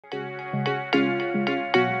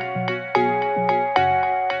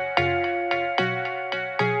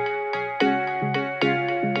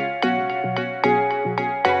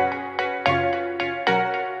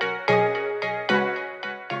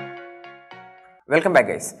Welcome back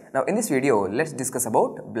guys. Now in this video, let's discuss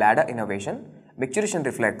about bladder innervation, micturation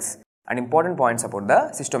reflex and important points about the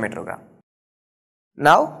cystometrogram.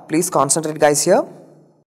 Now please concentrate guys here.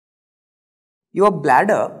 Your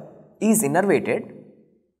bladder is innervated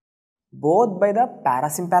both by the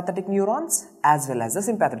parasympathetic neurons as well as the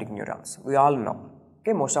sympathetic neurons. We all know.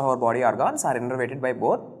 Okay, most of our body organs are innervated by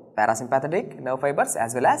both parasympathetic nerve fibers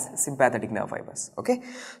as well as sympathetic nerve fibers. Okay,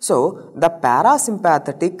 so the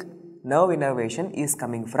parasympathetic nerve innervation is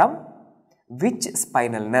coming from which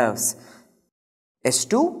spinal nerves?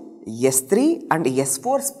 S2, S3 and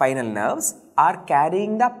S4 spinal nerves are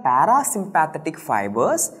carrying the parasympathetic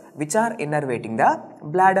fibers which are innervating the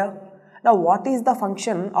bladder. Now what is the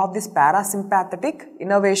function of this parasympathetic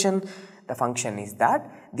innervation? The function is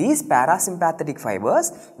that these parasympathetic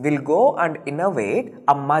fibers will go and innervate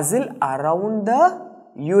a muscle around the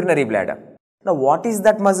urinary bladder. Now what is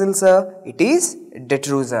that muscle, sir? It is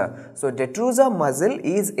detrusor. So detrusor muscle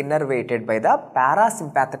is innervated by the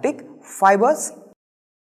parasympathetic fibers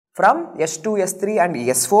from S2, S3 and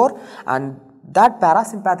S4, and that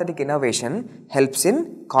parasympathetic innervation helps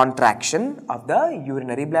in contraction of the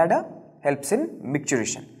urinary bladder, helps in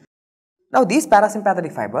micturation. Now these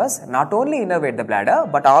parasympathetic fibers not only innervate the bladder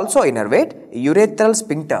but also innervate urethral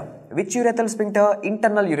sphincter. Which urethral sphincter?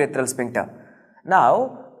 Internal urethral sphincter.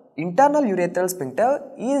 Now internal urethral sphincter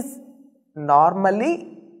is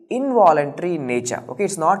normally involuntary in nature. Okay,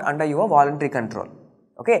 it's not under your voluntary control.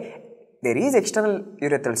 Okay, there is external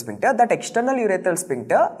urethral sphincter. That external urethral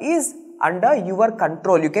sphincter is under your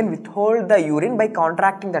control. You can withhold the urine by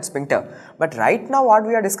contracting that sphincter. But right now what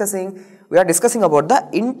we are discussing? We are discussing about the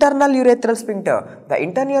internal urethral sphincter. The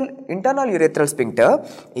internal urethral sphincter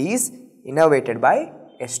is innervated by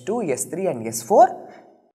S2, S3 and S4.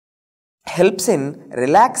 Helps in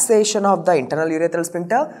relaxation of the internal urethral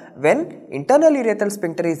sphincter. When internal urethral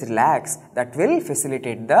sphincter is relaxed, that will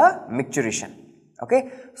facilitate the micturation.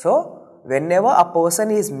 Okay, so whenever a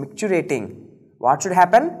person is micturating, what should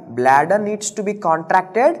happen? Bladder needs to be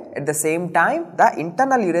contracted. At the same time, the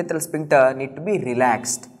internal urethral sphincter need to be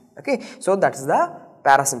relaxed. Okay, so that's the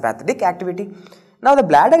parasympathetic activity. Now the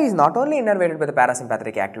bladder is not only innervated by the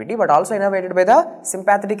parasympathetic activity but also innervated by the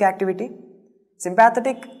sympathetic activity.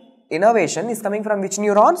 Sympathetic innervation is coming from which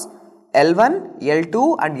neurons? L1,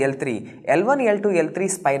 L2 and L3. L1, L2, L3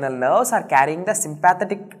 spinal nerves are carrying the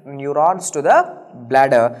sympathetic neurons to the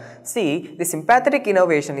bladder. See, the sympathetic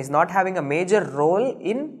innervation is not having a major role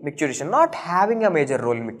in micturation.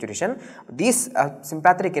 This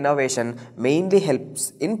sympathetic innervation mainly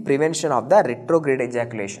helps in prevention of the retrograde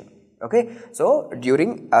ejaculation. Okay, so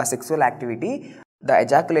during sexual activity, the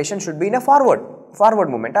ejaculation should be in a forward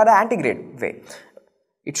movement or an antegrade way.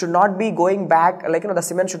 It should not be going back, like the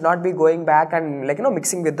semen should not be going back and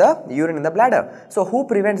mixing with the urine in the bladder. So who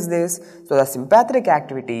prevents this? So the sympathetic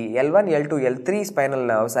activity, L1, L2, L3 spinal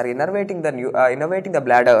nerves are innervating the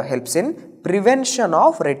bladder, helps in prevention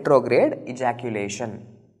of retrograde ejaculation.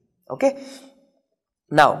 Okay.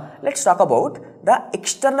 Now let's talk about the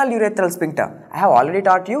external urethral sphincter. I have already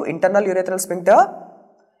taught you internal urethral sphincter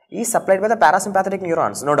is supplied by the parasympathetic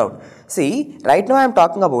neurons, no doubt. See, right now I am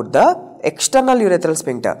talking about the external urethral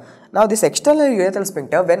sphincter. Now this external urethral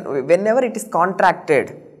sphincter, whenever it is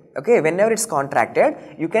contracted, okay, whenever it's contracted,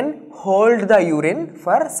 you can hold the urine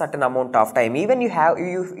for certain amount of time. Even you have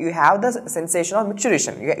the sensation of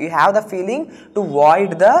micturation. You have the feeling to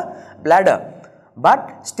void the bladder.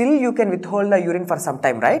 But still you can withhold the urine for some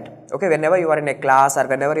time, right? Okay, whenever you are in a class or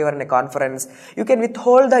whenever you are in a conference, you can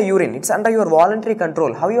withhold the urine. It's under your voluntary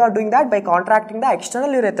control. How you are doing that? By contracting the external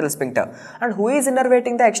urethral sphincter. And who is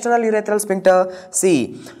innervating the external urethral sphincter?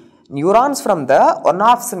 See, neurons from the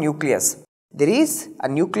Onof's nucleus. There is a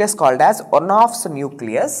nucleus called as Onof's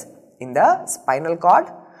nucleus in the spinal cord.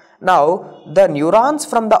 Now, the neurons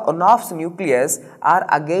from the Onof's nucleus are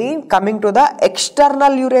again coming to the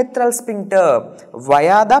external urethral sphincter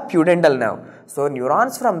via the pudendal nerve. So,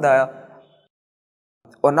 neurons from the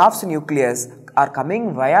Onof's nucleus are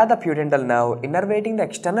coming via the pudendal nerve, innervating the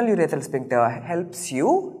external urethral sphincter, helps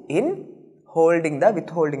you in withholding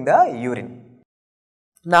the urine.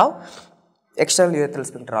 Now, external urethral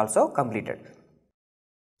sphincter also completed.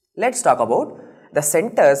 Let's talk about the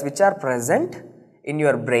centers which are present in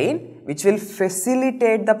your brain, which will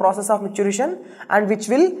facilitate the process of micturation and which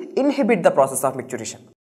will inhibit the process of micturation.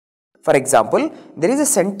 For example, there is a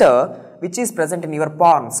center which is present in your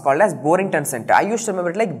pons called as Borington center. I used to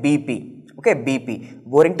remember it like BP. Okay, BP.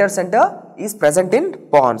 Borington center is present in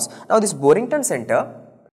pons. Now this Borington center,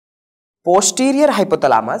 posterior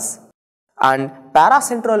hypothalamus and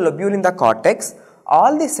paracentral lobule in the cortex,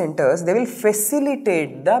 all the centers, they will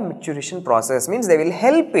facilitate the micturation process, means they will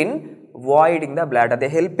help in voiding the bladder. They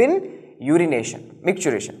help in urination,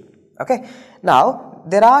 micturation. Okay. Now,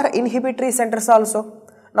 there are inhibitory centers also.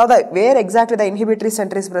 Now, where exactly the inhibitory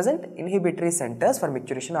center is present? Inhibitory centers for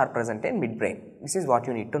micturation are present in midbrain. This is what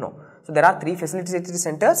you need to know. So, there are three facilitatory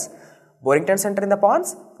centers. Borington center in the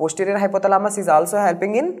pons, posterior hypothalamus is also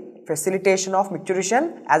helping in facilitation of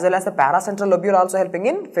micturation, as well as the paracentral lobule also helping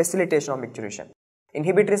in facilitation of micturation.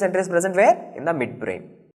 Inhibitory center is present where? In the midbrain.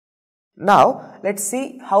 Now, let us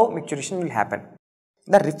see how micturation will happen.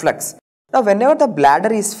 The reflex. Now, whenever the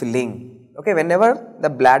bladder is filling, okay, whenever the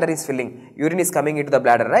bladder is filling, urine is coming into the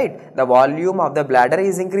bladder, right? The volume of the bladder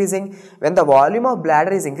is increasing. When the volume of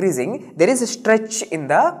bladder is increasing, there is a stretch in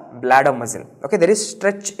the bladder muscle. Okay, there is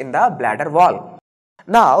stretch in the bladder wall.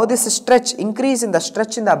 Now, this stretch, increase in the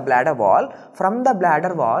stretch in the bladder wall, from the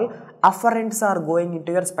bladder wall, afferents are going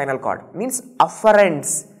into your spinal cord. Means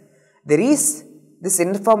afferents. There is this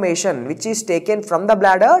information which is taken from the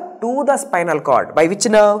bladder to the spinal cord. By which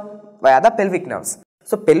nerve? Via the pelvic nerves.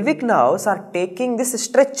 So, pelvic nerves are taking this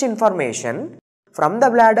stretch information from the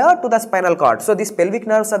bladder to the spinal cord. So, these pelvic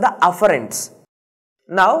nerves are the afferents.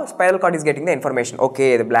 Now, spinal cord is getting the information.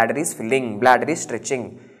 Okay, the bladder is filling, bladder is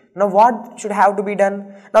stretching. Now, what should have to be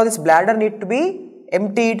done? Now, this bladder need to be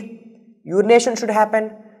emptied. Urination should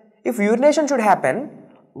happen. If urination should happen,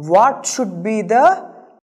 what should be the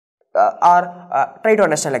try to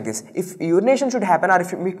understand like this. If urination should happen or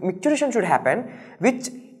if micturation should happen, which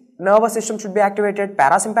nervous system should be activated?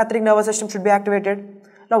 Parasympathetic nervous system should be activated.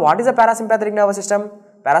 Now, what is the parasympathetic nervous system?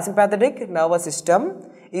 Parasympathetic nervous system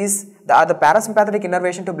is the parasympathetic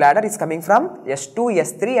innervation to bladder is coming from S2,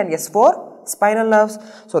 S3 and S4 spinal nerves.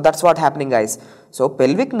 So, that is what happening, guys. So,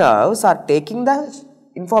 pelvic nerves are taking the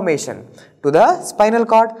information to the spinal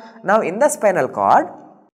cord. Now, in the spinal cord,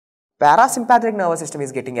 parasympathetic nervous system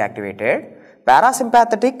is getting activated.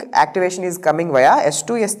 Parasympathetic activation is coming via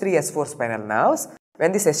S2, S3, S4 spinal nerves.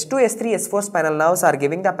 When this S2, S3, S4 spinal nerves are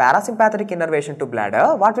giving the parasympathetic innervation to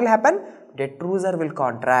bladder, what will happen? Detrusor will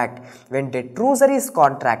contract. When detrusor is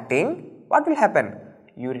contracting, what will happen?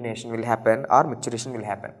 Urination will happen or micturation will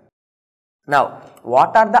happen. Now,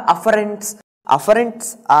 what are the afferents?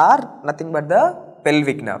 Afferents are nothing but the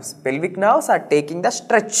pelvic nerves. Pelvic nerves are taking the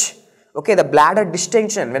stretch. Okay, the bladder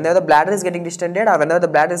distension, whenever the bladder is getting distended or whenever the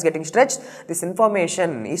bladder is getting stretched, this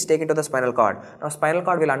information is taken to the spinal cord. Now, spinal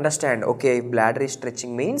cord will understand, okay, if bladder is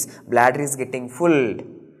stretching means bladder is getting full.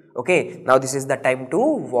 Okay, now this is the time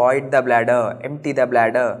to void the bladder, empty the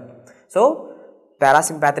bladder. So,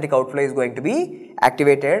 parasympathetic outflow is going to be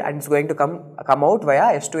activated and it is going to come out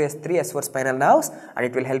via S2, S3, S4 spinal nerves and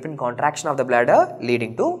it will help in contraction of the bladder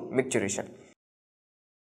leading to micturation.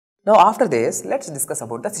 Now, after this, let us discuss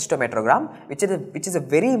about the cystometrogram, which is a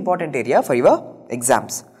very important area for your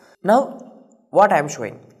exams. Now, what I am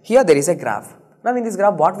showing? Here there is a graph. Now, in this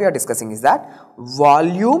graph, what we are discussing is that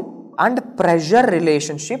volume and pressure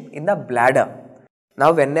relationship in the bladder.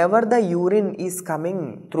 Now, whenever the urine is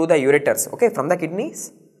coming through the ureters, okay, from the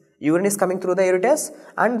kidneys, urine is coming through the ureters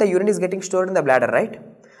and the urine is getting stored in the bladder, right?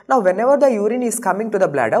 Now, whenever the urine is coming to the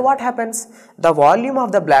bladder, what happens? The volume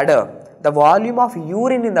of the bladder, the volume of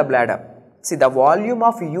urine in the bladder. See, the volume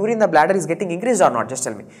of urine in the bladder is getting increased or not? Just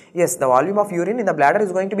tell me. Yes, the volume of urine in the bladder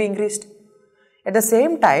is going to be increased. At the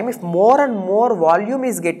same time, if more and more volume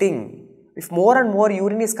is getting, if more and more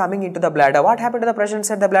urine is coming into the bladder, what happened to the pressure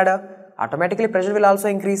inside the bladder? Automatically pressure will also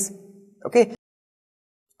increase. Okay.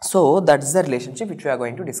 So, that is the relationship which we are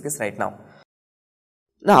going to discuss right now.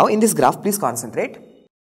 Now, in this graph, please concentrate.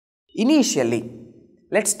 Initially,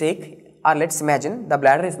 let's imagine the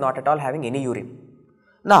bladder is not at all having any urine.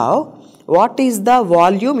 Now, what is the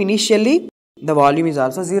volume initially? The volume is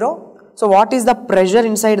also 0. So, what is the pressure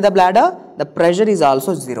inside the bladder? The pressure is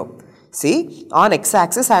also 0. See, on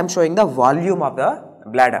x-axis I am showing the volume of the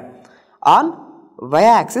bladder. On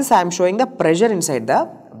y-axis I am showing the pressure inside the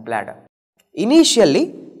bladder.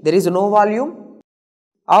 Initially, there is no volume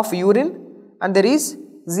of urine and there is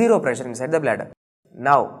 0 pressure inside the bladder.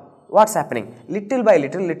 Now, what's happening? Little by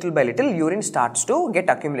little, urine starts to get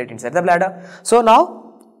accumulated inside the bladder. So,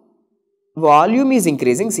 now volume is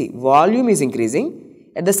increasing. See, volume is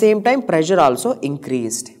increasing. At the same time, pressure also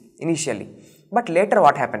increased initially. But later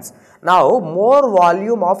what happens? Now, more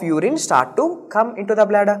volume of urine start to come into the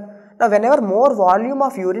bladder. Now, whenever more volume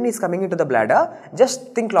of urine is coming into the bladder,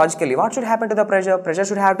 just think logically, what should happen to the pressure? Pressure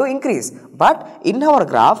should have to increase. But in our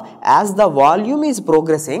graph, as the volume is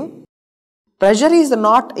progressing, pressure is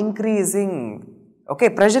not increasing. Okay,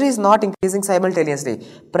 pressure is not increasing simultaneously.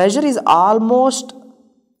 Pressure is almost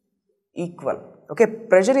equal. Okay,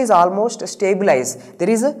 pressure is almost stabilized. There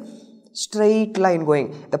is a straight line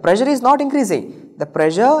going. The pressure is not increasing. The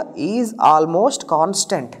pressure is almost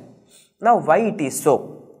constant. Now why it is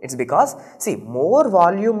so? It's because, see, more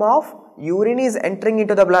volume of urine is entering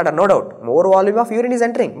into the bladder, no doubt, more volume of urine is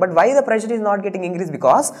entering, but why the pressure is not getting increased?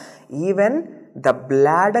 Because even the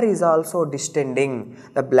bladder is also distending,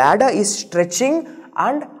 the bladder is stretching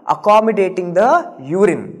and accommodating the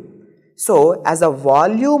urine. So as the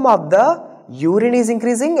volume of the urine is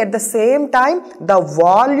increasing, at the same time the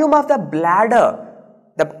volume of the bladder,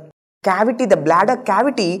 the bladder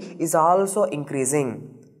cavity is also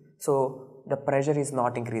increasing. So the pressure is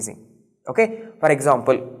not increasing. Okay, for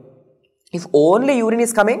example, if only urine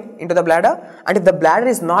is coming into the bladder and if the bladder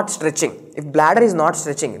is not stretching,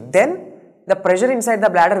 then the pressure inside the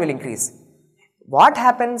bladder will increase. What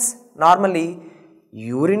happens normally?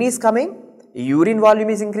 Urine is coming, urine volume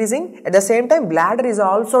is increasing, at the same time bladder is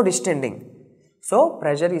also distending. So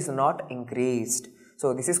pressure is not increased.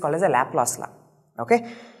 So this is called as a Laplace law. Okay.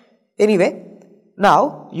 Anyway,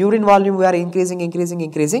 now urine volume we are increasing.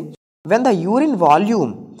 When the urine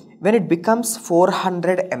volume, when it becomes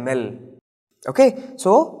 400 ml, okay,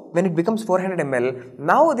 so when it becomes 400 ml,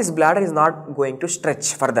 now this bladder is not going to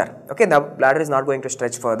stretch further. Okay, the bladder is not going to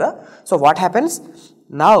stretch further. So what happens?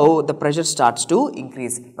 Now the pressure starts to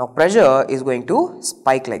increase. Now pressure is going to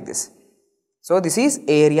spike like this. So this is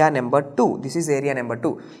area number 2.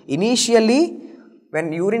 Initially,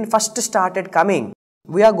 when urine first started coming,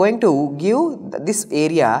 we are going to give this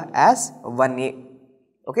area as 1A.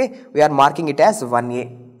 Okay, we are marking it as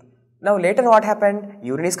 1A. Now later what happened?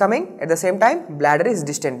 Urine is coming, at the same time bladder is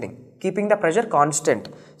distending, keeping the pressure constant.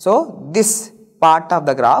 So this part of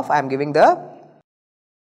the graph I am giving the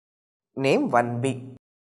name 1B.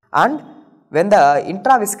 And when the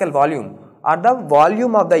intravesical volume or the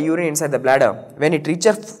volume of the urine inside the bladder, when it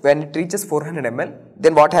reaches 400 ml,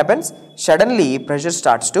 then what happens? Suddenly pressure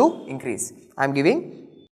starts to increase. I am giving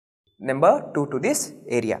number 2 to this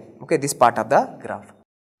area, okay, this part of the graph.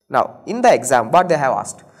 Now in the exam, what they have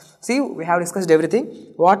asked? See, we have discussed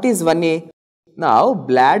everything. What is 1A? Now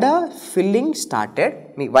bladder filling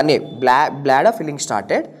started, bladder filling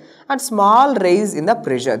started and small raise in the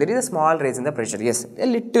pressure. There is a small raise in the pressure, yes, a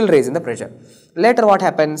little raise in the pressure. Later what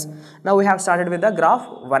happens? Now we have started with the graph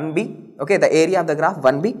 1B, okay, the area of the graph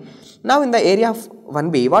 1B. Now in the area of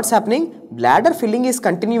 1B, what's happening? Bladder filling is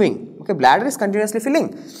continuing, okay, bladder is continuously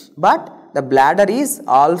filling, but the bladder is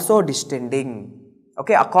also distending,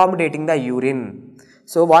 okay, accommodating the urine.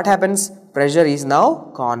 So what happens? Pressure is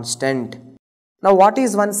now constant. Now what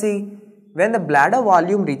is 1C? When the bladder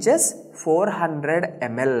volume reaches 400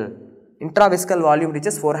 ml, intravesical volume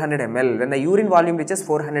reaches 400 ml, when the urine volume reaches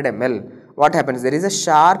 400 ml, what happens? There is a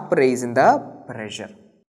sharp rise in the pressure.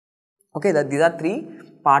 Okay, these are 3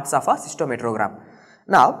 parts of a cystometrogram.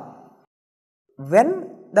 Now, when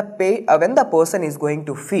the person is going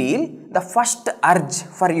to feel the first urge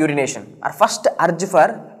for urination or first urge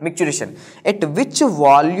for micturation, at which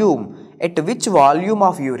volume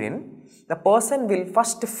of urine the person will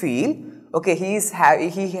first feel, okay, he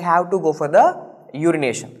have to go for the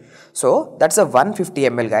urination. So that's a 150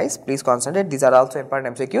 ml, guys, please concentrate, these are also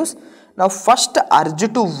important MCQs. Now first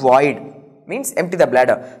urge to void means empty the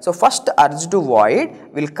bladder. So first urge to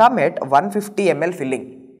void will come at 150 ml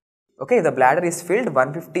filling. Okay, the bladder is filled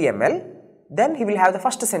 150 ml, then he will have the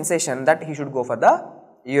first sensation that he should go for the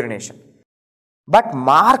urination. But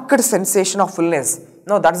marked sensation of fullness,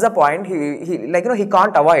 no, that's the point, he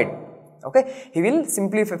can't avoid. Okay, he will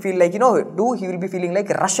simply feel like, he will be feeling like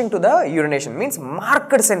rushing to the urination, means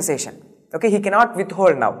marked sensation. Okay, he cannot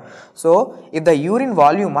withhold now. So if the urine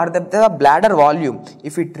volume or the bladder volume,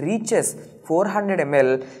 if it reaches 400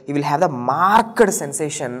 ml, he will have the marked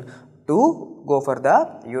sensation to go for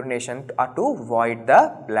the urination or to void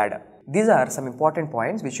the bladder. These are some important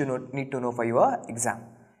points which you need to know for your exam.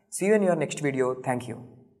 See you in your next video. Thank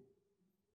you.